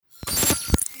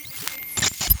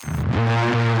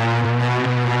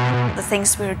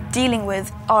things we're dealing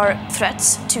with are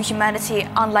threats to humanity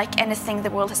unlike anything the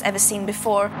world has ever seen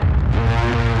before.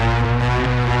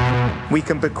 We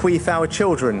can bequeath our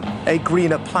children a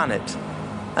greener planet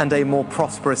and a more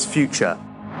prosperous future.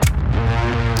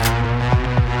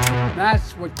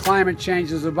 That's what climate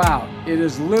change is about. It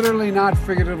is literally, not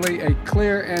figuratively, a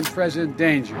clear and present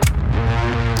danger.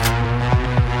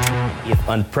 If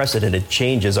unprecedented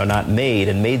changes are not made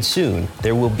and made soon,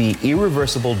 there will be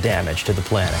irreversible damage to the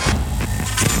planet.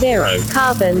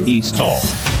 Zerocarbonista.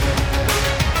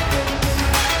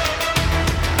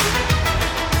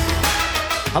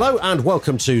 Hello and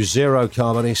welcome to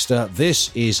Zerocarbonista. This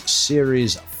is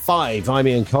Series 5. I'm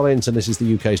Ian Collins and this is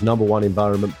the UK's #1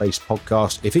 environment-based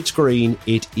podcast. If it's green,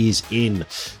 it is in.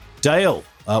 Dale,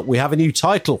 we have a new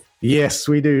title. Yes,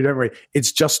 we do, don't we?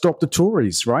 It's Just Stop the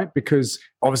Tories, right? Because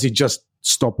obviously Just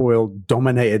Stop Oil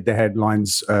dominated the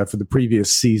headlines for the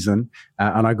previous season,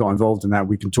 and I got involved in that.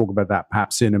 We can talk about that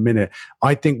perhaps in a minute.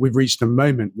 I think we've reached a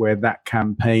moment where that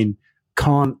campaign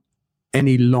can't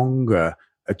any longer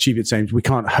achieve its aims. We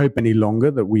can't hope any longer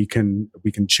that we can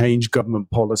change government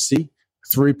policy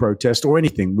through protest or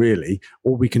anything really.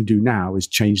 All we can do now is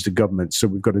change the government. So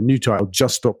we've got a new title,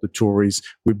 Just Stop the Tories.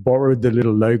 We borrowed the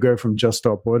little logo from Just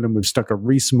Stop Oil and we've stuck a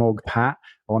Rees-Mogg hat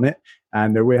on it.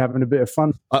 And we're having a bit of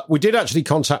fun. We did actually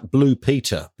contact Blue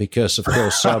Peter because, of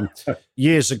course,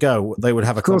 years ago, they would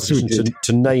have a competition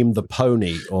to name the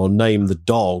pony or name the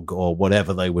dog or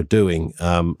whatever they were doing.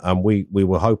 And we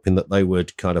were hoping that they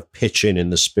would kind of pitch in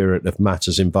the spirit of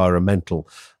Matters Environmental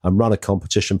and run a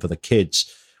competition for the kids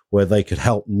where they could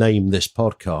help name this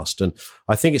podcast. And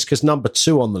I think it's because number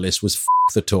 2 on the list was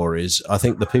F the Tories. I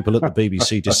think the people at the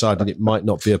BBC decided it might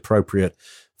not be appropriate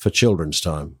for children's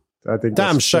time. I think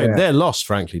damn shame. Fair. They're lost,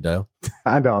 frankly, Dale.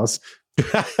 And ours.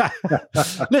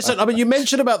 Listen, I mean, you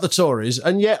mentioned about the Tories,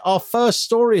 and yet our first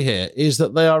story here is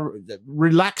that they are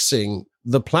relaxing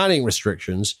the planning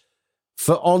restrictions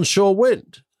for onshore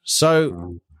wind.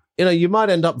 So, you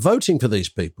might end up voting for these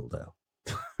people, Dale.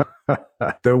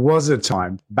 There was a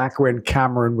time back when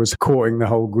Cameron was courting the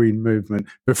whole green movement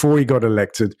before he got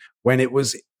elected, when it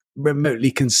was remotely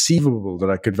conceivable that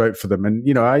I could vote for them. And,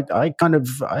 I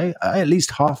at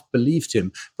least half believed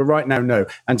him. But right now, no.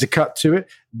 And to cut to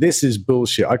it, this is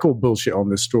bullshit. I call bullshit on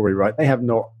this story, right? They have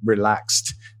not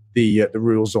relaxed the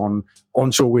rules on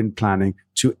onshore wind planning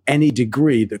to any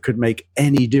degree that could make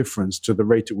any difference to the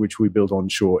rate at which we build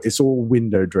onshore. It's all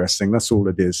window dressing. That's all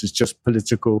it is. It's just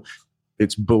political.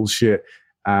 It's bullshit.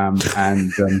 I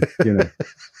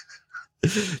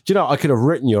could have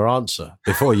written your answer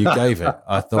before you gave it.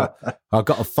 I thought, I've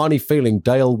got a funny feeling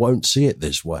Dale won't see it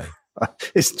this way.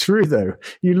 It's true, though.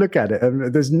 You look at it,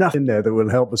 and there's nothing there that will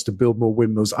help us to build more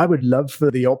windmills. I would love for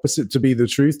the opposite to be the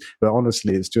truth, but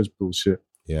honestly, it's just bullshit.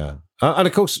 Yeah. And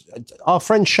of course, our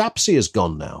friend Shapsy is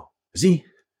gone now. Is he?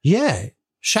 Yeah.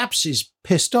 Shapsy's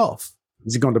pissed off.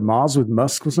 Has he gone to Mars with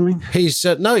Musk or something? He's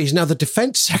he's now the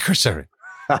defense secretary.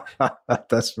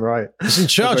 That's right. He's in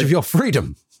charge of your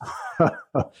freedom.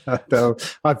 No,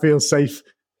 I feel safe.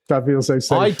 I feel so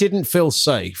safe. I didn't feel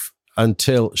safe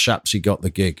until Shapsy got the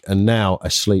gig, and now I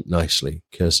sleep nicely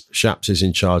because Shapsy's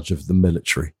in charge of the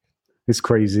military. It's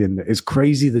crazy, isn't it? It's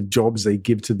crazy the jobs they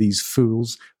give to these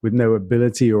fools with no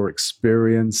ability or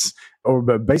experience or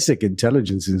basic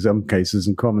intelligence in some cases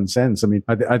and common sense. I mean,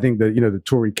 I think that, the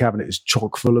Tory cabinet is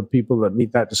chock full of people that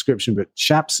meet that description, but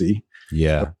Shapsy...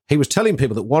 Yeah. He was telling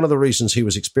people that one of the reasons he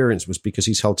was experienced was because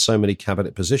he's held so many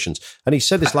cabinet positions. And he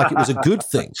said this like it was a good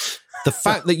thing. The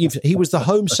fact that he was the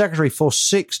Home Secretary for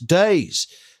 6 days.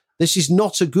 This is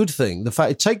not a good thing. The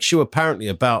fact it takes you apparently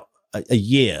about a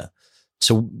year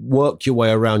to work your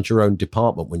way around your own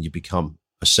department when you become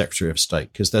a Secretary of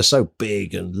State, because they're so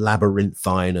big and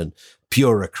labyrinthine and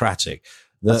bureaucratic.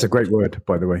 That's a great word,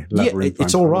 by the way. Yeah,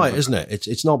 it's all right, isn't it?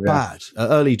 It's not bad.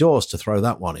 Early doors to throw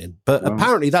that one in. But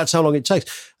apparently that's how long it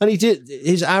takes. And he did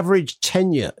his average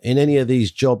tenure in any of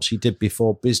these jobs he did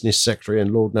before, business secretary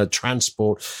and Lord knows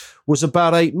transport, was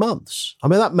about 8 months. I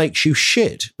mean, that makes you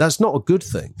shit. That's not a good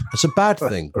thing. It's a bad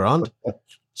thing, Grant.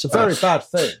 It's a very bad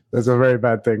thing. That's a very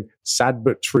bad thing. Sad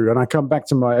but true. And I come back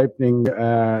to my opening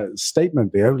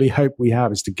statement. The only hope we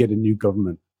have is to get a new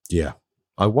government. Yeah.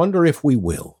 I wonder if we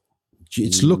will.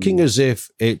 It's looking as if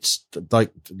it's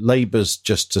like Labour's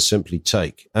just to simply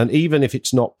take. And even if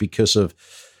it's not because of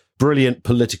brilliant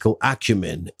political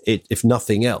acumen, if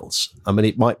nothing else, I mean,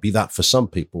 it might be that for some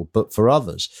people, but for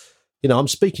others, I'm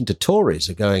speaking to Tories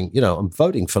are going, I'm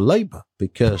voting for Labour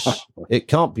because it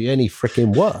can't be any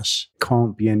freaking worse.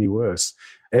 Can't be any worse.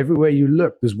 everywhere you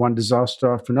look, there's one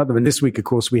disaster after another. And this week, of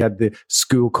course, we had the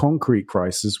school concrete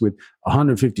crisis with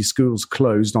 150 schools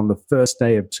closed on the first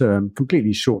day of term,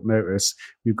 completely short notice.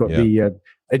 We've got the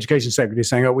Education Secretary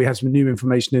saying, we had some new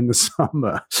information in the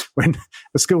summer when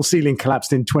the school ceiling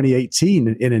collapsed in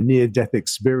 2018 in a near-death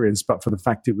experience, but for the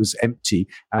fact it was empty.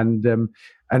 And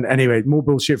anyway, more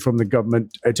bullshit from the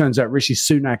government. It turns out Rishi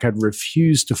Sunak had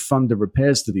refused to fund the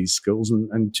repairs to these schools,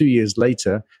 and 2 years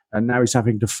later, and now he's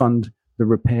having to fund the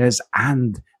repairs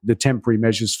and the temporary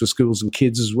measures for schools and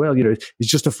kids as well. It's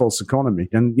just a false economy.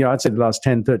 And, I'd say the last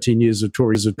 10, 13 years of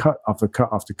Tories have cut after cut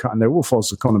after cut, and they're all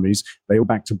false economies. They all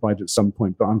back to bite at some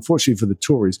point. But unfortunately for the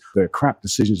Tories, the crap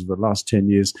decisions of the last 10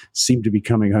 years seem to be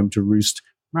coming home to roost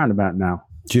round about now.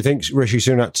 Do you think Rishi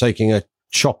Sunak taking a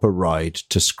chopper ride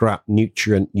to scrap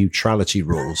nutrient neutrality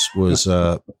rules was,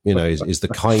 is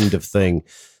the kind of thing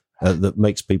that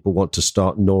makes people want to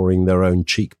start gnawing their own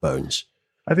cheekbones?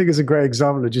 I think it's a great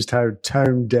example of just how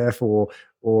tone deaf or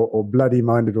bloody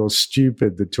minded or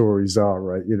stupid the Tories are,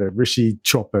 right? Rishi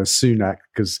Chopper Sunak,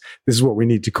 because this is what we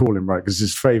need to call him, right? Because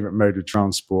his favorite mode of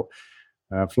transport,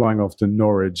 flying off to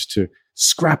Norwich to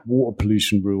scrap water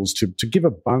pollution rules, to give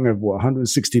a bung of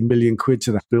 160 million quid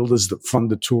to the builders that fund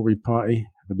the Tory party.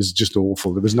 It was just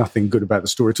awful. There was nothing good about the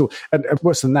story at all. And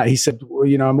worse than that, he said,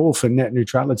 I'm all for net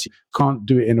neutrality. Can't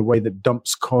do it in a way that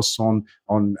dumps costs on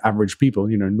average people,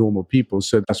 normal people.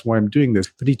 So that's why I'm doing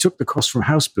this. But he took the cost from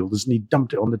house builders and he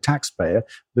dumped it on the taxpayer,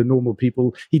 the normal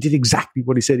people. He did exactly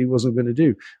what he said he wasn't going to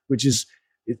do, which is,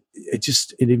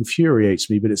 it infuriates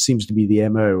me, but it seems to be the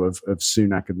MO of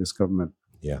Sunak and this government.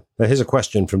 Yeah. Now, here's a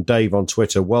question from Dave on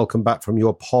Twitter. Welcome back from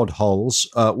your pod holes.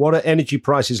 What are energy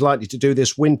prices likely to do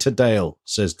this winter, Dale,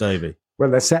 says Davey? Well,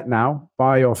 they're set now.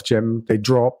 Buy Ofgem. They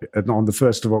drop on the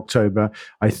 1st of October.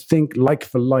 I think like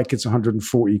for like, it's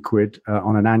 140 quid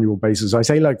on an annual basis. I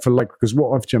say like for like because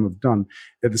what Ofgem have done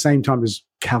at the same time is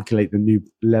calculate the new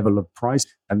level of price.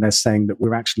 And they're saying that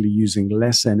we're actually using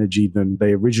less energy than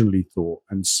they originally thought.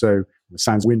 And so it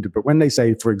sounds winded, but when they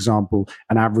say, for example,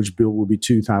 an average bill will be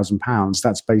 £2,000,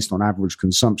 that's based on average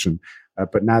consumption.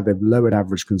 But now they've lowered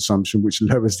average consumption, which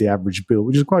lowers the average bill,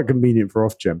 which is quite convenient for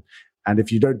Ofgem. And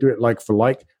if you don't do it like for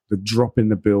like, the drop in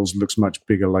the bills looks much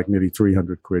bigger, like nearly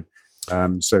 300 quid.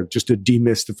 So just to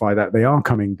demystify that, they are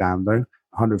coming down though,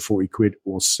 140 quid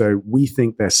or so. We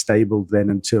think they're stable then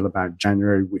until about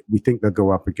January. We think they'll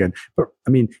go up again. But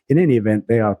I mean, in any event,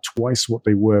 they are twice what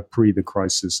they were pre the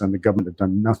crisis, and the government have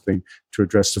done nothing to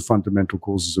address the fundamental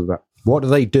causes of that. What do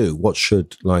they do? What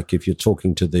should, like, if you're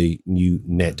talking to the new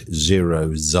net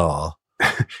zero czar?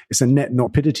 It's a net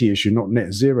not-pitity issue, not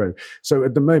net zero. So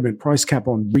at the moment, price cap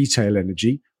on retail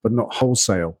energy, but not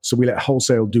wholesale. So we let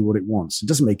wholesale do what it wants. It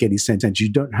doesn't make any sense.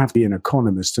 You don't have to be an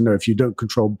economist to know if you don't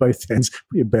control both ends, put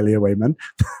your belly away, man.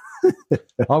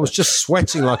 I was just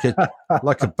sweating like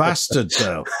a bastard,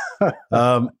 Dale.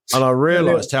 And I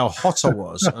realised how hot I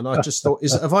was, and I just thought,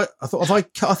 I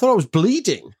thought I was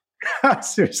bleeding.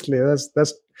 Seriously,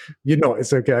 that's you're not.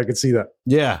 It's okay. I can see that.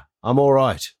 Yeah. I'm all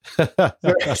right.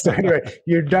 So anyway,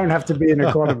 you don't have to be an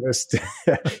economist.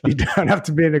 You don't have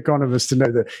to be an economist to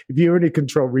know that if you only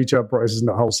control retail prices,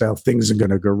 not wholesale, things are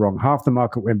going to go wrong. Half the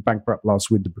market went bankrupt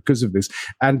last winter because of this.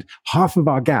 And half of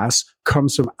our gas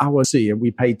comes from our sea, and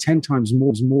we pay 10 times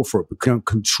more for it, but we don't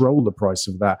control the price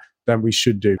of that than we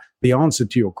should do. The answer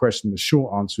to your question, the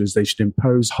short answer is they should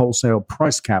impose wholesale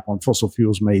price cap on fossil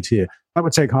fuels made here. That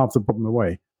would take half the problem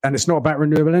away. And it's not about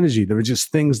renewable energy. There are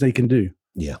just things they can do.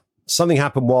 Yeah. Something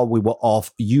happened while we were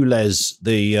off. ULEZ,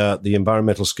 the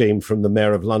environmental scheme from the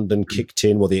Mayor of London, kicked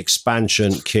in, the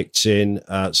expansion kicked in.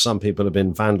 Some people have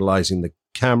been vandalising the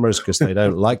cameras because they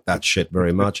don't like that shit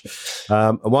very much.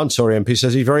 And one Tory MP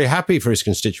says he's very happy for his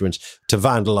constituents to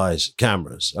vandalise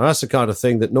cameras. And that's the kind of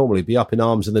thing that normally be up in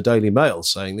arms in the Daily Mail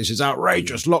saying this is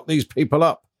outrageous, lock these people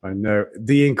up. I know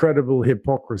the incredible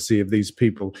hypocrisy of these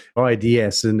people.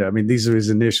 IDS, and I mean, these are his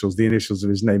initials, the initials of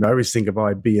his name. I always think of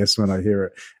IBS when I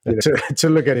hear it. To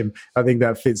look at him, I think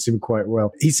that fits him quite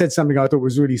well. He said something I thought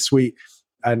was really sweet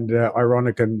and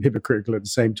ironic and hypocritical at the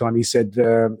same time. He said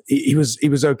he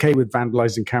was okay with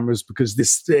vandalizing cameras because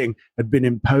this thing had been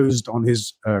imposed on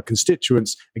his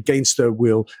constituents against their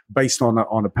will, based on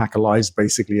a pack of lies,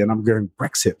 basically. And I'm going,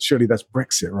 Brexit. Surely that's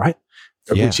Brexit, right?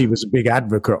 Yeah. Which he was a big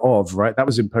advocate of, right? That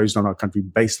was imposed on our country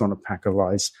based on a pack of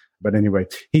lies. But anyway,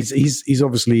 he's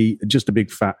obviously just a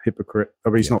big fat hypocrite. I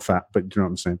mean, he's not fat, but you know what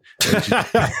I'm saying?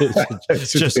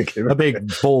 just a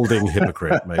big balding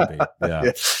hypocrite, maybe.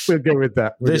 Yeah. We'll go with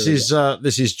that. This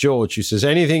is George who says,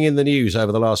 anything in the news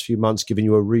over the last few months giving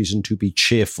you a reason to be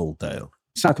cheerful, Dale?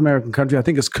 South American country, I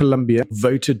think it's Colombia,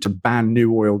 voted to ban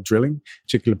new oil drilling,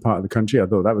 particular part of the country. I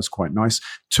thought that was quite nice.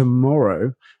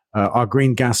 Tomorrow, our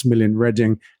green gas mill in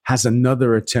Reading has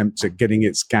another attempt at getting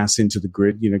its gas into the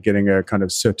grid, getting a kind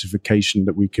of certification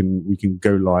that we can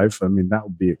go live. I mean, that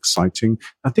would be exciting.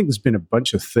 I think there's been a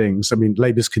bunch of things. I mean,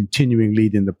 Labour's continuing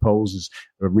lead in the polls is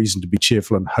a reason to be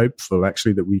cheerful and hopeful,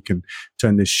 actually, that we can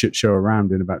turn this shit show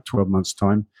around in about 12 months'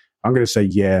 time. I'm going to say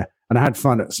yeah. And I had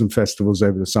fun at some festivals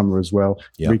over the summer as well.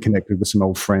 Yep. Reconnected with some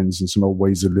old friends and some old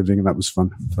ways of living, and that was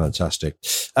fun. Fantastic.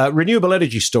 Renewable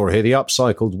energy story here. The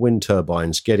upcycled wind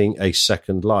turbines getting a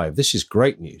second life. This is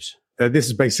great news. This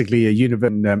is basically a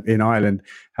university in Ireland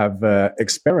have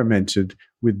experimented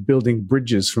with building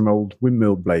bridges from old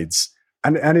windmill blades.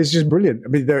 And it's just brilliant. I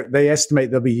mean, they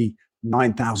estimate there'll be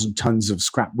 9,000 tons of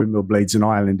scrap windmill blades in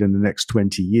Ireland in the next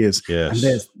 20 years. Yes.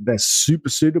 And they're super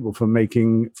suitable for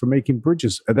making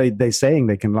bridges. They're saying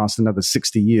they can last another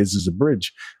 60 years as a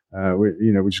bridge,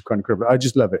 which is kind of incredible. I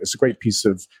just love it. It's a great piece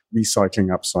of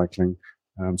recycling, upcycling.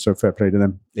 So fair play to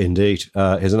them. Indeed.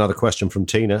 Here's another question from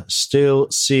Tina. Still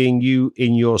seeing you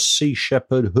in your Sea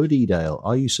Shepherd hoodie, Dale.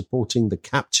 Are you supporting the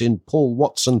Captain Paul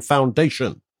Watson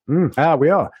Foundation? We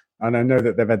are. And I know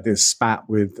that they've had this spat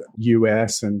with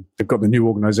US and they've got the new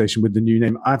organization with the new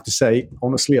name. I have to say,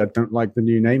 honestly, I don't like the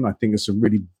new name. I think it's a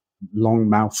really long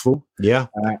mouthful. Yeah.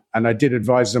 And I did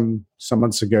advise them some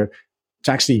months ago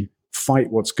to actually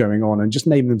fight what's going on and just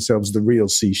name themselves the real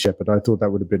Sea Shepherd. I thought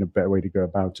that would have been a better way to go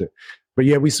about it. But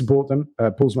yeah, we support them.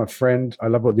 Paul's my friend. I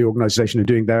love what the organization are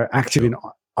doing. They're active in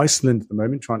Iceland at the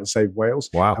moment, trying to save whales.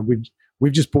 Wow. And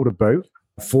we've just bought a boat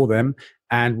for them.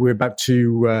 And we're about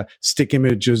to stick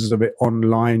images of it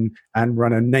online and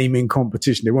run a naming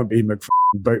competition. It won't be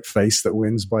Boatface that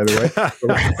wins, by the way.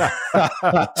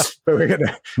 But we're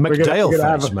gonna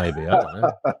McDaleface, maybe. I don't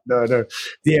know. No.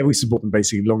 Yeah, we support them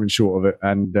basically, long and short of it.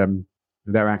 And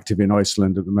they're active in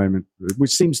Iceland at the moment,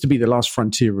 which seems to be the last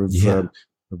frontier of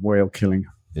whale killing.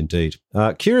 Indeed.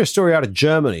 Curious story out of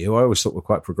Germany, who I always thought were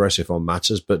quite progressive on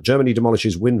matters, but Germany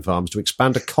demolishes wind farms to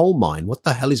expand a coal mine. What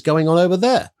the hell is going on over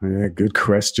there? Yeah, good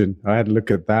question. I had a look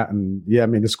at that, and yeah, I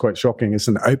mean, it's quite shocking. It's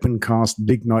an open cast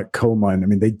lignite coal mine. I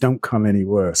mean, they don't come any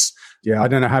worse. Yeah, I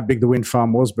don't know how big the wind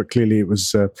farm was, but clearly it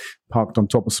was parked on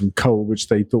top of some coal, which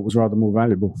they thought was rather more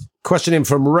valuable. Question in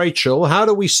from Rachel. How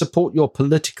do we support your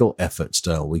political efforts,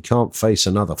 Dale? We can't face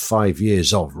another 5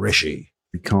 years of Rishi.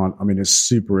 We can't. I mean, it's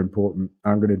super important.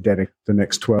 I'm going to dedicate the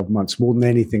next 12 months more than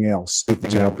anything else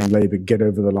to helping Labour get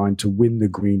over the line to win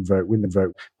the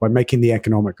vote by making the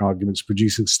economic arguments,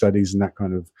 producing studies and that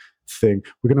kind of thing.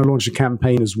 We're going to launch a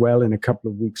campaign as well in a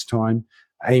couple of weeks' time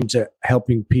aimed at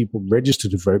helping people register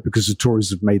to vote, because the Tories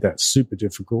have made that super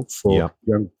difficult for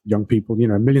young people.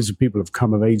 Millions of people have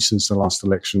come of age since the last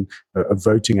election, of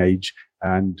voting age,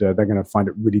 and they're going to find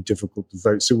it really difficult to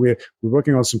vote. So we're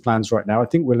working on some plans right now. I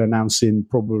think we'll announce in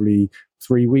probably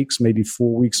 3 weeks, maybe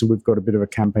 4 weeks, and we've got a bit of a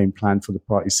campaign plan for the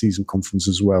party season conference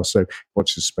as well. So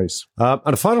watch this space. And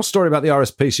a final story about the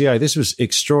RSPCA. This was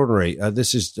extraordinary.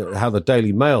 This is how the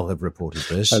Daily Mail have reported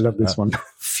this. I love this one.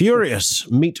 Furious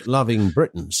meat-loving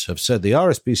Britons have said the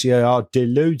RSPCA are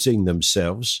deluding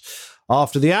themselves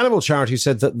after the animal charity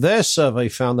said that their survey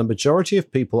found the majority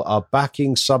of people are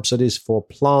backing subsidies for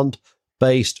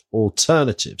plant-based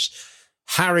alternatives.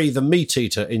 Harry the meat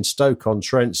eater in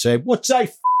Stoke-on-Trent said, "What's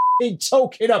they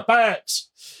talking about?"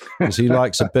 Because he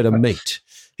likes a bit of meat.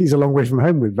 He's a long way from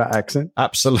home with that accent.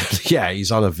 Absolutely. Yeah,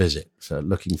 he's on a visit, so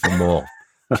looking for more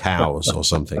cows or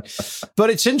something. But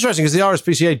it's interesting because the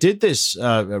RSPCA did this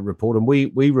report, and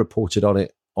we reported on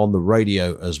it on the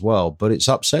radio as well, but it's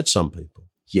upset some people.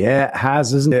 Yeah, it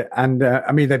has, isn't it? And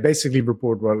I mean, they basically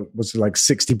report, well, was like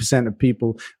 60% of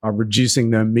people are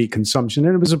reducing their meat consumption.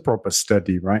 And it was a proper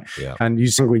study, right? Yeah. And you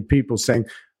see people saying,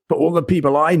 but all the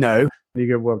people I know, and you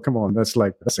go, well, come on, that's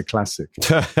a classic.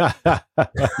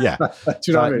 Yeah. Do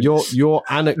you know what I mean? Your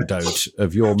anecdote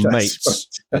of your mates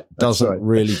doesn't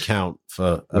really count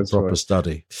for a proper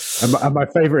study. And my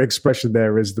favorite expression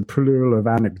there is the plural of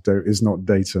anecdote is not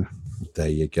data. There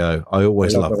you go. I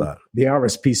always love that. The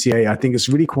RSPCA, I think it's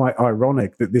really quite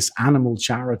ironic that this animal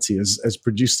charity has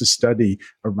produced a study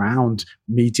around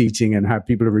meat eating and how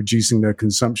people are reducing their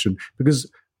consumption, because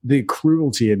the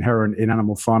cruelty inherent in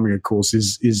animal farming, of course,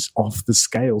 is off the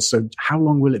scale. So how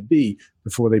long will it be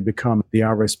before they become the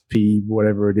RSP,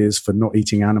 whatever it is, for not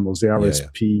eating animals, the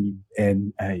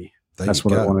RSPNA? That's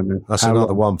what I want to know. That's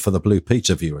another one for the Blue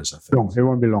Peter viewers, I think. It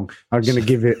won't be long. I'm going to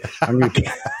give it...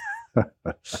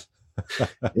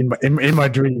 in my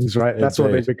dreams, right? That's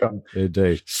what they become.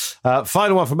 Indeed.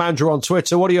 Final one from Andrew on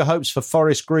Twitter. What are your hopes for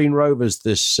Forest Green Rovers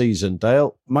this season,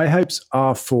 Dale? My hopes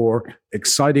are for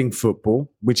exciting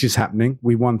football, which is happening.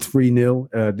 We won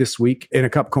 3-0 this week in a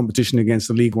cup competition against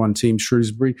the League One team,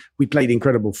 Shrewsbury. We played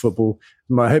incredible football.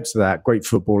 My hopes are that great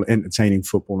football, entertaining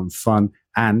football and fun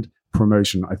and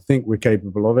promotion. I think we're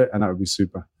capable of it, and that would be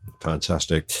super.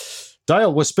 Fantastic.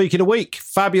 Dale, we're speaking a week.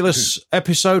 Fabulous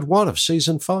episode 1 of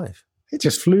season 5. It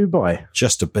just flew by.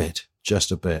 Just a bit.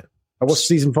 What's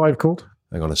season 5 called?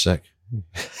 Hang on a sec. No,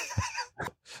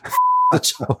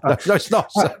 it's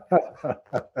not.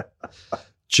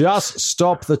 Just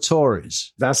stop the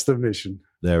Tories. That's the mission.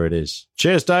 There it is.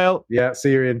 Cheers, Dale. Yeah,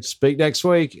 see you, Ian. Speak next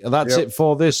week. And that's it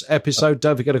for this episode.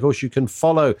 Don't forget, of course, you can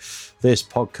follow this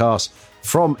podcast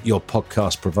from your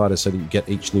podcast provider so that you get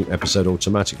each new episode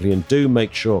automatically. And do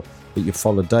make sure that you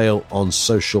follow Dale on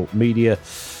social media.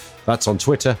 That's on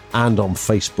Twitter and on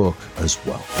Facebook as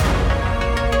well.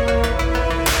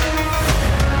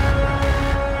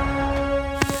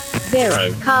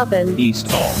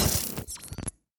 Zerocarbonista.